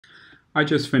I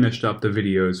just finished up the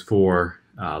videos for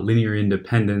linear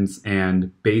independence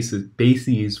and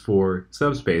bases for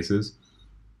subspaces,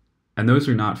 and those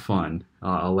are not fun.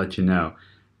 I'll let you know.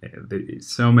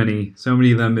 So many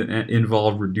of them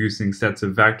involve reducing sets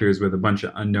of vectors with a bunch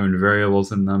of unknown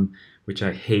variables in them, which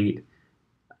I hate.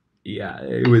 Yeah,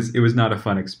 it was not a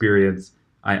fun experience.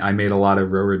 I made a lot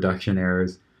of row reduction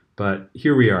errors, but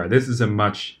here we are. This is a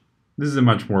much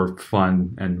more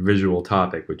fun and visual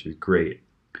topic, which is great.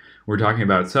 We're talking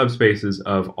about subspaces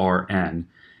of Rn.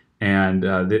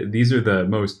 And these are the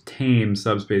most tame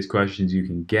subspace questions you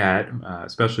can get,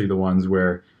 especially the ones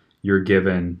where you're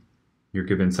given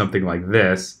something like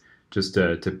this, just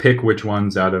to pick which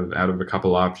ones out of a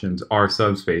couple options are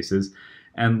subspaces.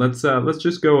 And let's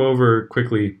just go over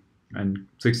quickly. And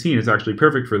 16 is actually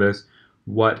perfect for this.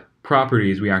 What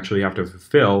properties we actually have to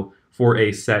fulfill for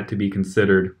a set to be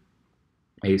considered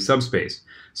a subspace.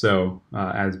 So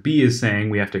as B is saying,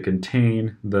 we have to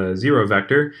contain the zero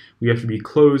vector. We have to be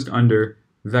closed under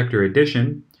vector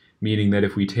addition, meaning that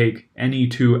if we take any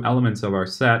two elements of our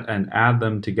set and add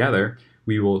them together,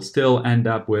 we will still end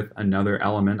up with another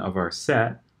element of our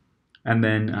set. And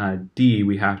then D,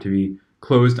 we have to be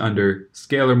closed under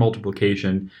scalar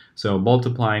multiplication. So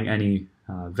multiplying any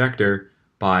vector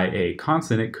by a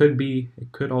constant, it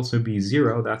could also be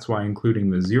zero. That's why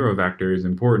including the zero vector is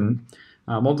important.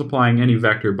 Multiplying any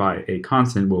vector by a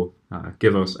constant will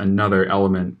give us another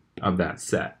element of that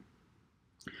set.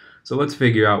 So let's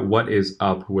figure out what is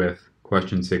up with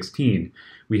question 16.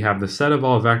 We have the set of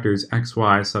all vectors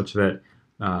xy such that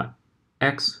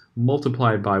x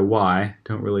multiplied by y,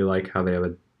 don't really like how they have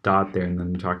a dot there and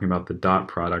then talking about the dot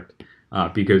product,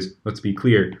 because let's be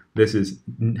clear, this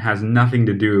has nothing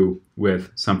to do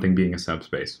with something being a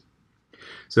subspace.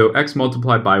 So x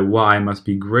multiplied by y must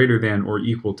be greater than or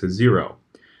equal to 0.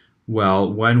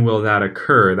 Well, when will that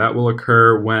occur? That will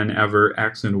occur whenever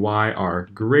x and y are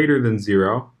greater than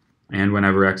 0 and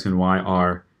whenever x and y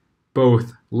are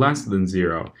both less than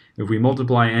 0. If we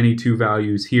multiply any two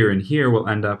values here and here, we'll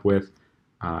end up with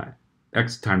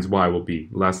x times y will be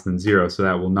less than 0, so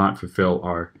that will not fulfill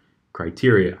our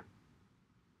criteria.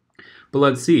 But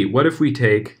let's see, what if we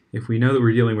know that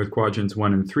we're dealing with quadrants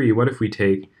 1 and 3, what if we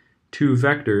take two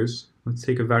vectors, let's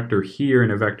take a vector here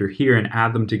and a vector here and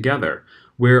add them together?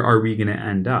 Where are we going to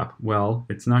end up? Well,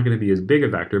 it's not going to be as big a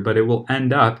vector, but it will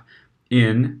end up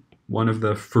in one of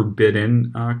the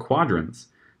forbidden quadrants.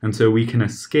 And so we can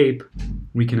escape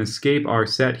our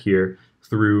set here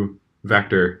through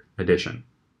vector addition.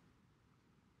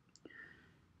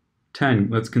 10,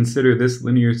 let's consider this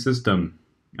linear system.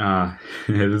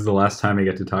 This is the last time I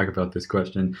get to talk about this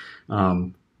question.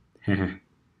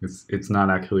 It's not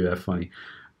actually that funny.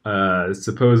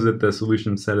 Suppose that the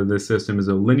solution set of this system is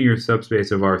a linear subspace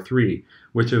of R3.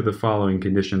 Which of the following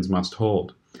conditions must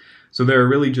hold? So there are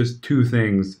really just two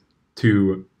things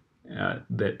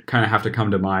that kind of have to come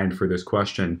to mind for this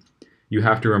question. You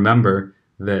have to remember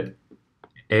that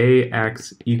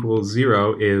AX equals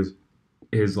 0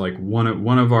 is like one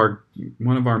of our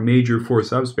major four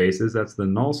subspaces. That's the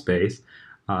null space,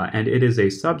 and it is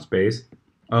a subspace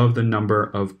of the number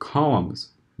of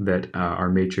columns that our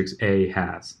matrix A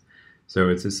has. So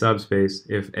it's a subspace.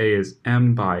 If A is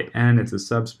m by n, it's a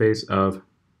subspace of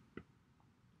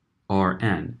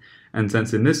Rn. And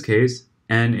since in this case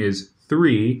n is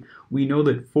 3, we know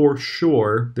that for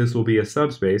sure this will be a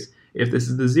subspace if this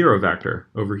is the zero vector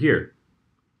over here.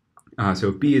 So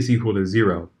if B is equal to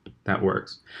 0, that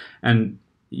works. And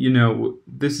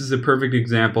this is a perfect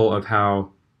example of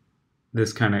how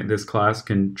this class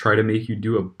can try to make you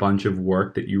do a bunch of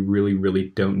work that you really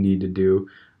don't need to do.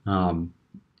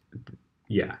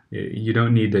 Yeah, you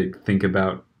don't need to think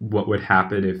about what would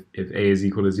happen if A is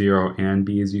equal to 0 and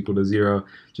B is equal to 0.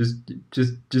 Just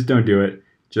don't do it.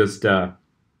 Just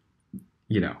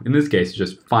in this case,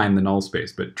 just find the null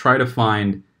space, but try to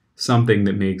find something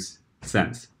that makes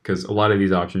sense, because a lot of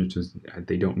these options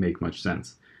they don't make much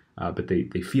sense, but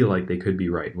they feel like they could be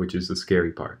right, which is the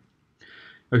scary part.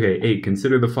 Okay, 8.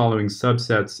 Consider the following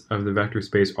subsets of the vector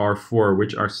space R4,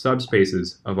 which are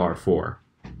subspaces of R4.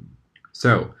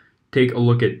 So, take a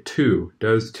look at 2.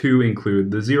 Does 2 include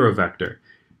the 0 vector?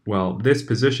 Well, this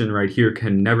position right here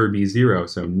can never be 0,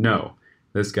 so no.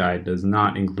 This guy does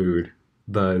not include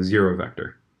the 0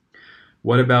 vector.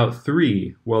 What about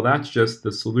 3? Well, that's just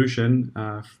the solution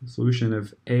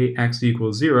of AX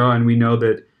equals 0, and we know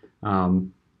that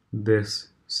this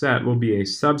set will be a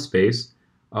subspace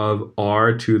of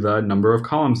R to the number of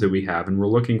columns that we have, and we're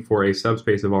looking for a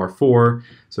subspace of R4,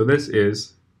 so this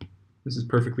is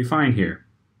perfectly fine here.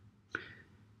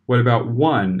 What about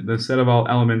 1, the set of all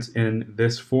elements in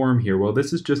this form here? Well,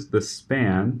 this is just the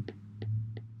span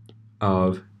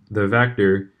of the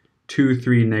vector 2,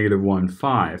 3, negative 1,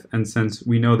 5. And since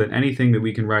we know that anything that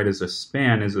we can write as a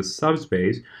span is a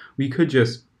subspace, we could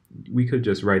just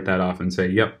write that off and say,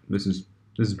 yep, this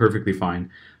is perfectly fine.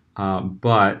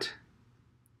 But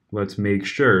let's make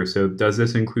sure. So does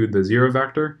this include the 0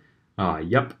 vector?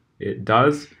 Yep, it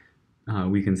does.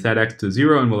 We can set x to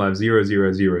 0 and we'll have 0,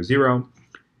 0, 0, 0.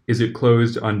 Is it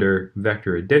closed under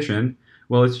vector addition?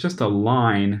 Well, it's just a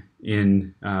line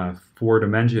in 4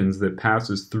 dimensions that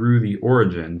passes through the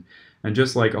origin. And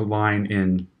just like a line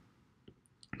in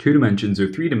 2 dimensions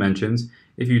or 3 dimensions,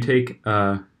 if you take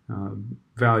a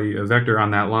vector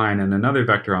on that line and another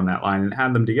vector on that line and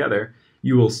add them together,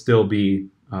 you will still be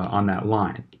on that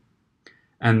line.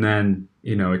 And then,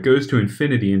 it goes to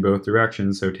infinity in both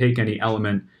directions, so take any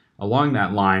element along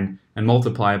that line and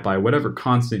multiply it by whatever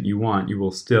constant you want, you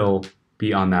will still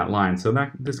be on that line. So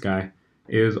this guy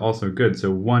is also good.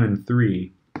 So 1 and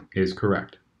 3 is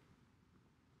correct.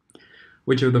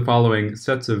 Which of the following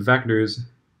sets of vectors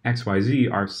x, y, z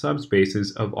are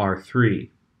subspaces of R3?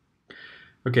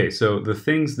 Okay, so the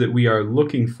things that we are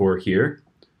looking for here,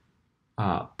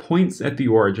 points at the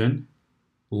origin,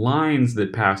 lines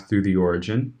that pass through the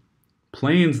origin,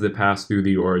 planes that pass through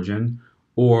the origin,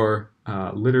 or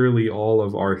literally all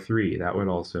of R3. That would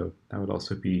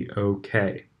also be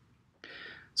okay.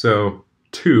 So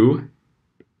 2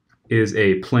 is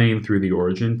a plane through the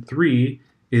origin. 3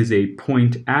 is a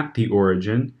point at the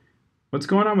origin. What's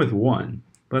going on with 1?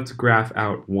 Let's graph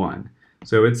out 1.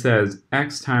 So it says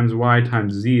x times y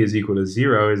times z is equal to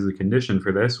 0 is the condition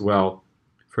for this. Well,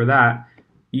 for that,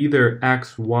 either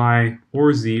x, y,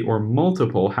 or z, or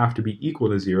multiple have to be equal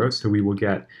to 0. So we will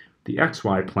get the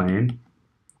xy plane,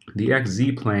 the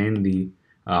xz plane, the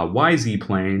yz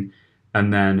plane,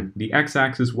 and then the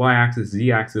x-axis, y-axis,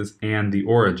 z-axis, and the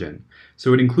origin.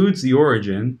 So it includes the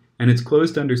origin, and it's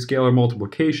closed under scalar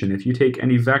multiplication. If you take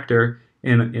any vector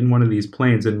in one of these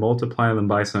planes and multiply them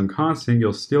by some constant,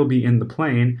 you'll still be in the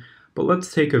plane. But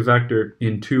let's take a vector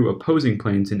in 2 opposing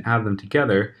planes and add them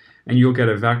together, and you'll get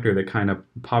a vector that kind of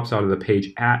pops out of the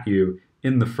page at you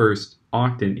in the first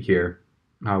octant here,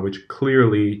 which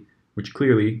clearly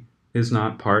is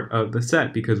not part of the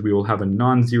set because we will have a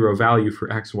non-zero value for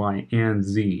x, y, and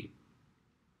z.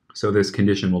 So this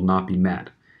condition will not be met.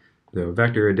 So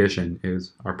vector addition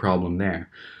is our problem there.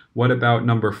 What about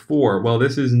number 4? Well,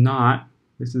 this is not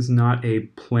a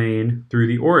plane through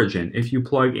the origin. If you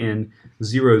plug in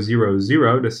 0, 0,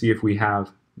 0 to see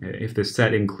if the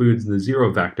set includes the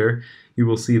 0 vector, you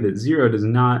will see that 0 does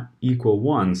not equal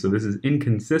 1. So this is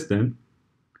inconsistent,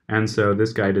 and so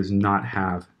this guy does not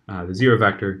have the 0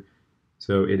 vector,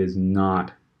 so it is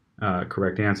not a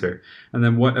correct answer. And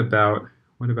then what about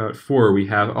 4? We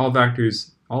have all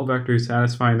vectors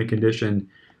satisfying the condition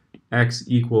x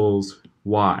equals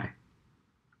y.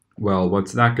 Well,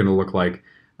 what's that going to look like?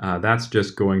 That's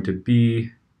just going to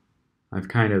be, I've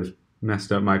kind of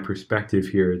messed up my perspective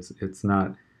here. It's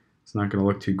not going to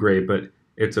look too great, but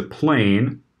it's a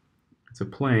plane. It's a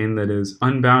plane that is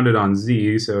unbounded on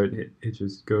z, so it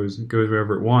just goes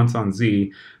wherever it wants on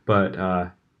z.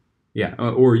 But yeah,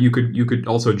 or you could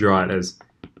also draw it as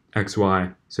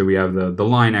xy. So we have the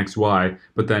line xy,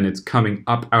 but then it's coming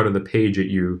up out of the page at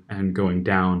you and going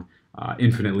down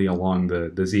infinitely along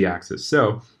the z-axis.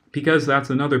 So because that's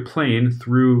another plane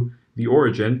through the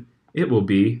origin, it will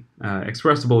be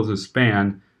expressible as a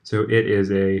span, so it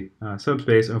is a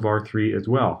subspace of R3 as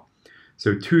well.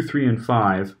 So 2, 3, and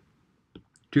 5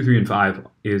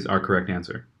 is our correct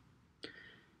answer.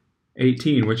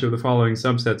 18, which of the following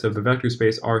subsets of the vector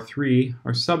space R3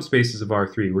 are subspaces of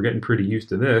R3? We're getting pretty used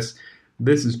to this.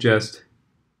 This is just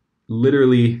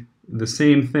literally the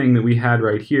same thing that we had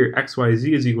right here.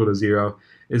 XYZ is equal to 0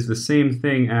 is the same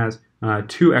thing as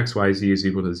 2xyz is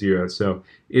equal to 0. So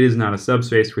it is not a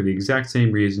subspace for the exact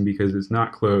same reason, because it's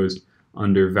not closed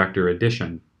under vector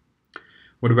addition.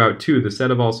 What about 2? The set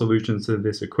of all solutions to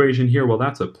this equation here, well,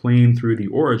 that's a plane through the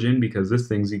origin because this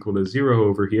thing's equal to 0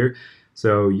 over here.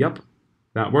 So, yep,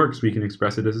 that works. We can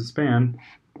express it as a span.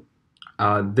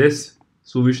 This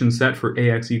solution set for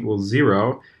ax equals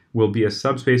 0 will be a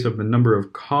subspace of the number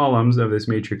of columns of this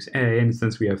matrix A, and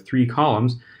since we have 3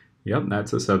 columns, yep,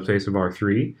 that's a subspace of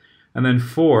R3. And then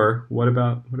 4, what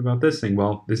about this thing?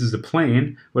 Well, this is a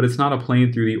plane, but it's not a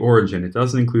plane through the origin. It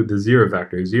doesn't include the 0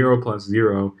 vector. 0 plus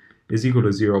 0 is equal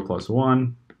to 0 plus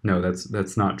 1. No,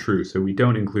 that's not true. So we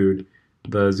don't include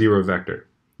the 0 vector.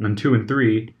 And 2 and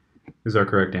 3 is our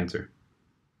correct answer.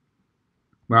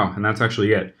 Wow, and that's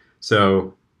actually it.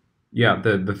 So yeah,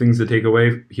 the things to take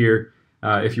away here,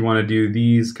 if you want to do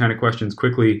these kind of questions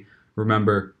quickly,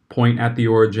 remember point at the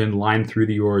origin, line through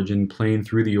the origin, plane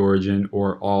through the origin,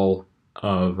 or all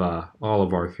of all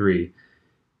of R3.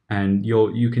 And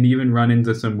you can even run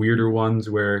into some weirder ones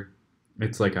where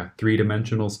it's like a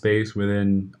three-dimensional space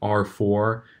within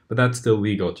R4, but that's still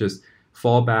legal. Just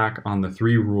fall back on the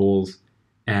three rules,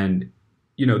 and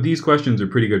these questions are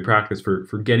pretty good practice for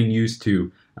getting used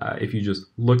to. If you just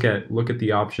look at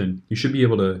the option, you should be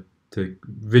able to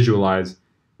visualize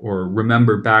or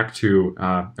remember back to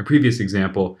a previous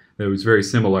example that was very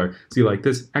similar. See, like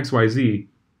this XYZ,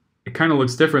 it kind of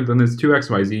looks different than this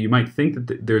 2XYZ. You might think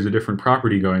that there's a different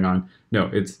property going on. No,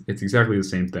 it's exactly the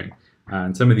same thing.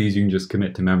 And some of these you can just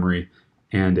commit to memory,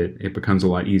 and it becomes a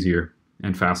lot easier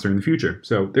and faster in the future.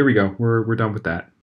 So there we go. We're done with that.